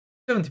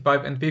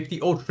 75 and 50.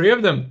 Oh, 3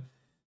 of them.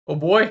 Oh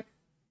boy.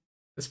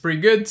 That's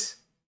pretty good.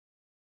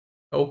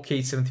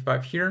 Okay,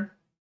 75 here.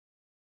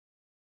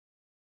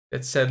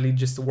 That's sadly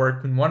just a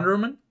work in Wonder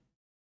Woman.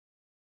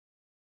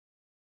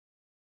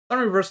 On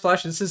Reverse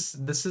Flash, this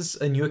is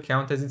a new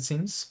account as it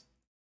seems.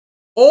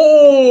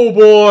 Oh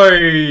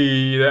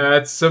boy!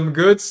 That's some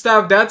good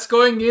stuff. That's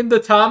going in the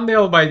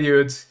thumbnail, my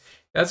dudes.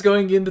 That's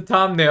going in the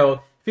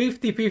thumbnail.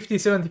 50, 50,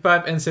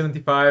 75, and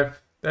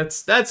 75.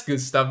 That's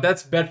good stuff.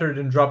 That's better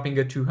than dropping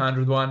a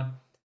 200 one.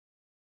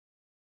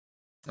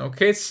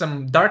 Okay,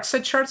 some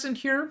Darkseid shards in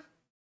here.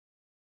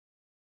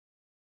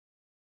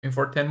 And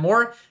for 10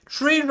 more.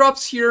 3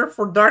 drops here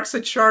for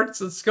Darkseid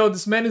shards. Let's go.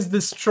 This man is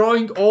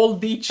destroying all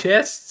the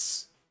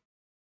chests.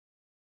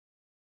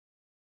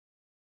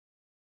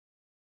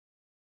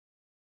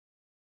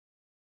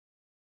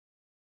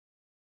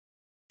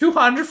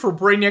 $200 for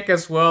Brainiac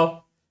as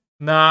well.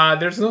 Nah,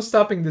 there's no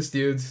stopping this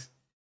dude.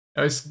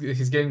 Now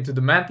he's getting to the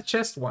Manta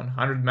chest.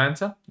 100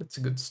 Manta. That's a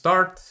good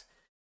start.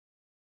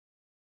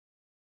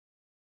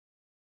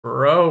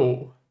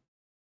 Bro,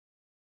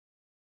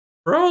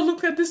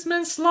 look at this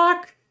man's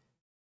luck.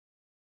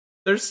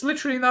 There's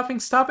literally nothing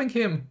stopping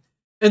him.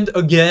 And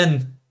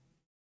again.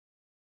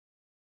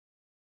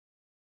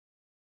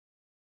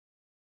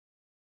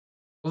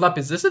 Hold up,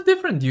 is this a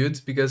different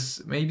dude?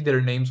 Because maybe their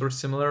names were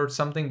similar or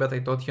something, but I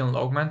thought he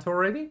unlocked Manta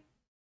already.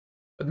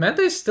 But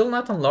Manta is still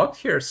not unlocked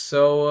here,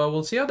 so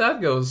we'll see how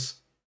that goes.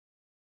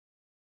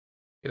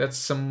 Okay, that's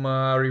some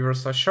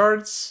Reverse Flash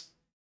shards.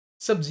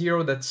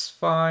 Sub-Zero, that's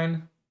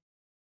fine.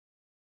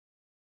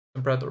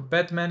 Some Predator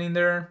Batman in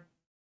there.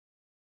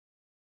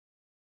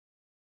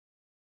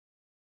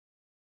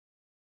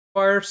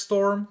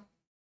 Firestorm.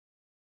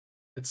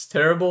 It's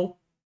terrible.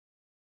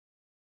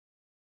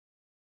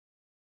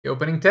 Okay,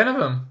 opening 10 of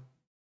them.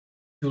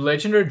 2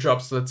 legendary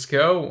drops, let's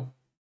go.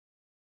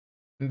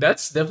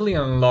 That's definitely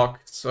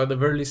unlocked, so at the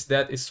very least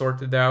that is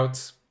sorted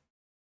out.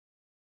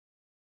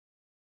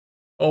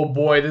 Oh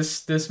boy,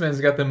 this man's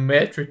got a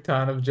metric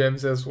ton of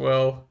gems as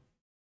well.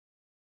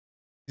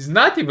 He's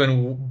not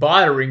even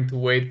bothering to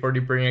wait for the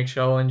Brainiac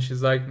challenge.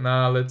 He's like,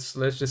 nah, let's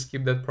just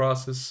keep that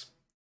process.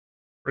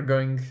 We're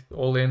going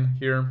all in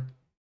here.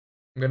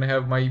 I'm gonna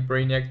have my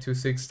Brainiac to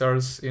 6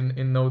 stars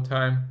in no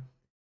time.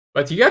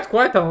 But he got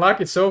quite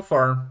unlucky so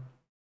far.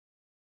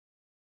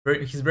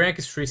 His Brainiac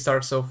is 3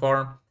 stars so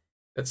far.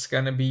 That's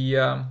gonna be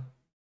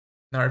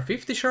another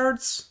 50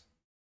 shards.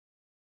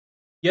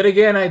 Yet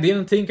again, I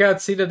didn't think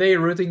I'd see the day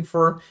rooting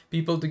for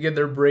people to get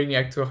their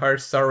Brainiac to a higher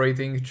star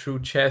rating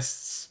through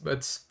chests.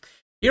 But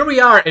here we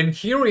are, and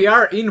here we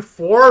are in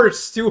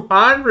force.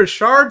 200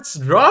 shards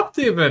dropped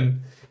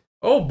even.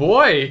 Oh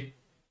boy.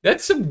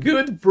 That's some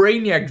good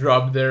Brainiac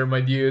drop there,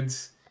 my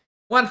dudes.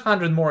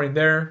 100 more in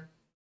there.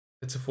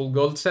 That's a full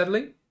gold,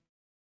 sadly.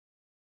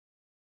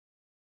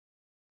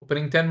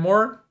 Opening 10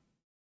 more.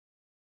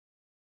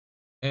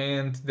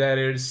 And that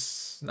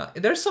is...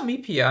 there's some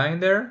EPI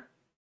in there.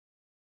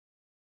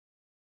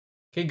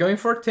 Okay, going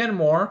for 10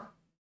 more.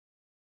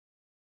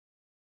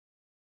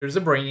 There's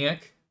a Brainiac.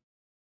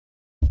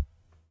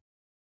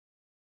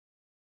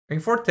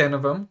 Going for 10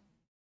 of them.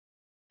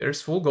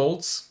 There's full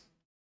golds.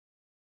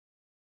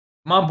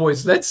 Come on,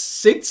 boys. Let's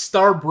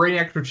 6-star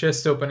Brainiac through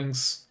chest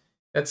openings.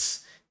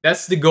 That's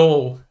the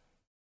goal.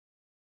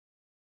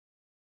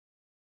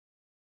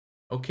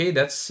 Okay,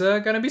 that's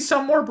gonna be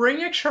some more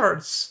Brainiac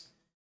shards.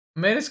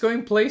 Man is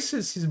going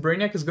places. His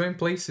Brainiac is going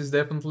places,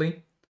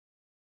 definitely.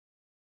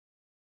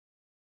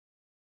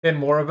 10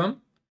 more of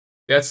them.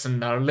 That's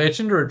another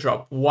legendary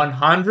drop.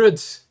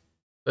 100.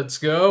 Let's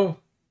go.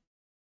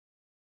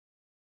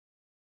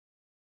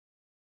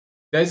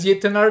 There's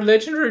yet another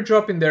legendary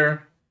drop in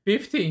there.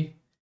 50.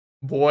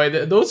 Boy,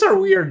 those are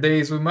weird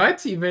days. We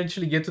might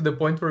eventually get to the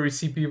point where we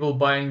see people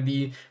buying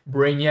the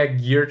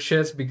Brainiac gear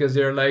chest because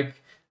they're like...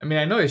 I mean,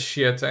 I know it's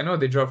shit. I know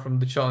they drop from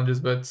the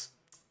challenges, but...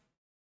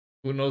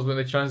 who knows when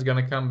the challenge is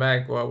gonna come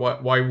back?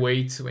 Why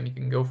wait when you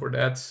can go for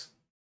that?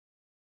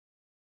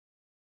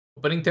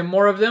 Opening 10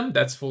 more of them.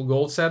 That's full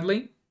gold,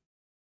 sadly.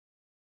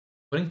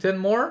 Opening 10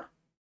 more.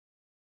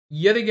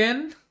 Yet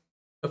again,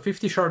 a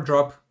 50 shard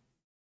drop.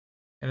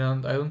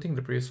 And I don't think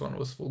the previous one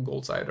was full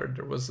golds either.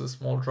 There was a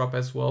small drop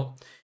as well.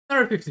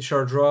 Another 50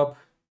 shard drop.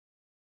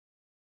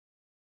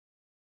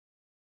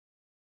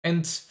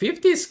 And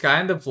 50 is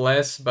kind of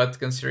less, but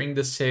considering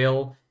the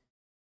sale,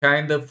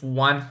 kind of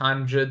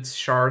 100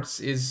 shards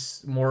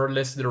is more or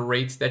less the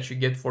rate that you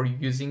get for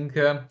using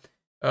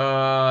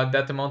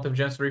that amount of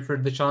gems to refer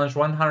the challenge.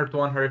 100 to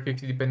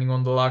 150 depending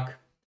on the luck.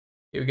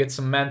 You get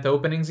some manta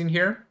openings in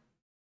here.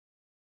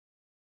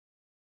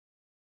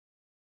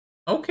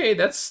 Okay,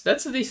 that's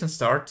a decent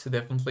start,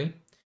 definitely.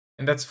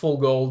 And that's full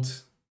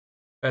gold.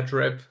 That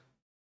rip.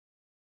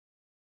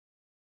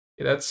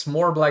 Okay, that's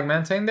more black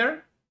manta in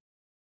there.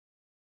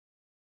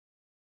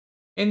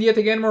 And yet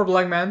again, more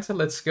black manta.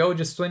 Let's go.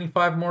 Just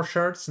 25 more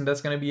shards, and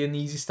that's going to be an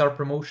easy start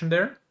promotion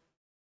there.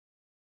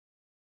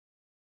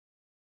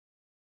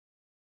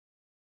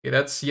 Okay,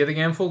 that's yet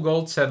again full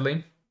gold,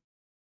 sadly.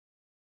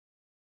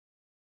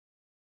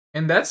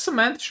 And that's some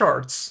manta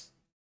shards.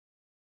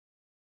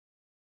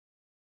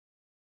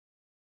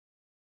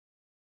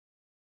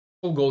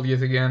 Full gold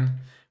yet again.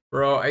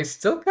 Bro, I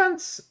still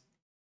can't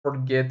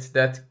forget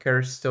that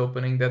cursed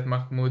opening that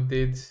Mahmoud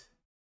did.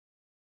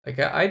 Like,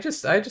 I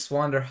just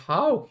wonder,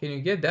 how can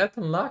you get that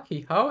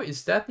unlucky? How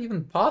is that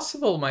even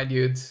possible, my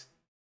dude?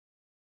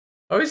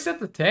 How is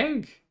that a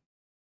thing?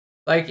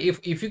 Like,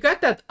 if you got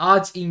that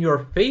odds in your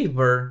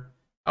favor,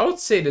 I would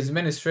say this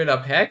man is straight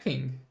up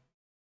hacking.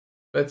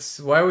 But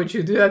why would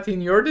you do that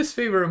in your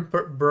disfavor,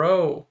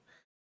 bro?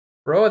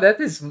 Bro,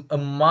 that is a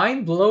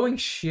mind-blowing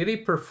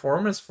shitty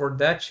performance for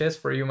that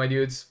chest for you, my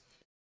dudes.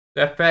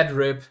 That fat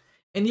rip.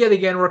 And yet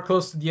again, we're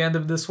close to the end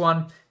of this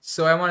one.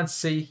 So I want to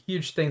say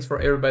huge thanks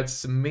for everybody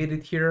that's made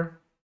it here.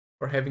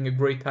 For having a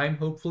great time,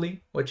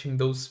 hopefully, watching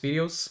those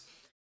videos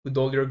with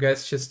all your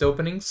guys' chest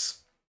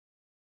openings.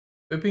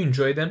 Hope you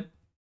enjoyed them.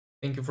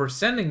 Thank you for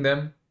sending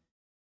them.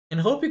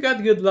 And hope you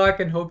got good luck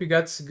and hope you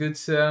got good,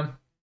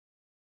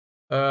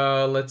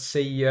 let's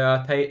say,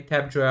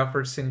 tab draw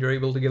efforts and you're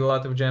able to get a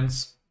lot of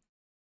gems.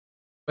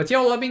 But yeah,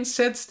 all that being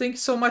said, thank you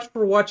so much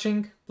for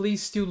watching.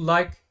 Please do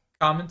like,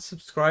 comment,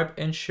 subscribe,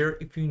 and share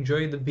if you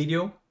enjoyed the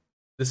video.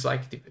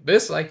 Dislike it if you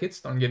dislike it,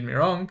 don't get me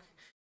wrong.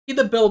 Hit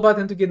the bell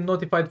button to get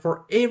notified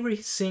for every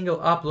single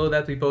upload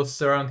that we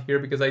post around here,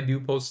 because I do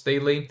post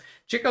daily.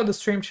 Check out the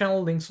stream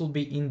channel, links will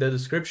be in the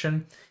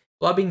description.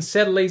 All that being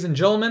said, ladies and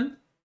gentlemen,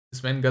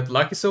 this man got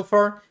lucky so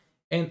far,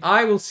 and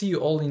I will see you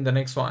all in the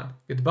next one.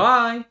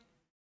 Goodbye!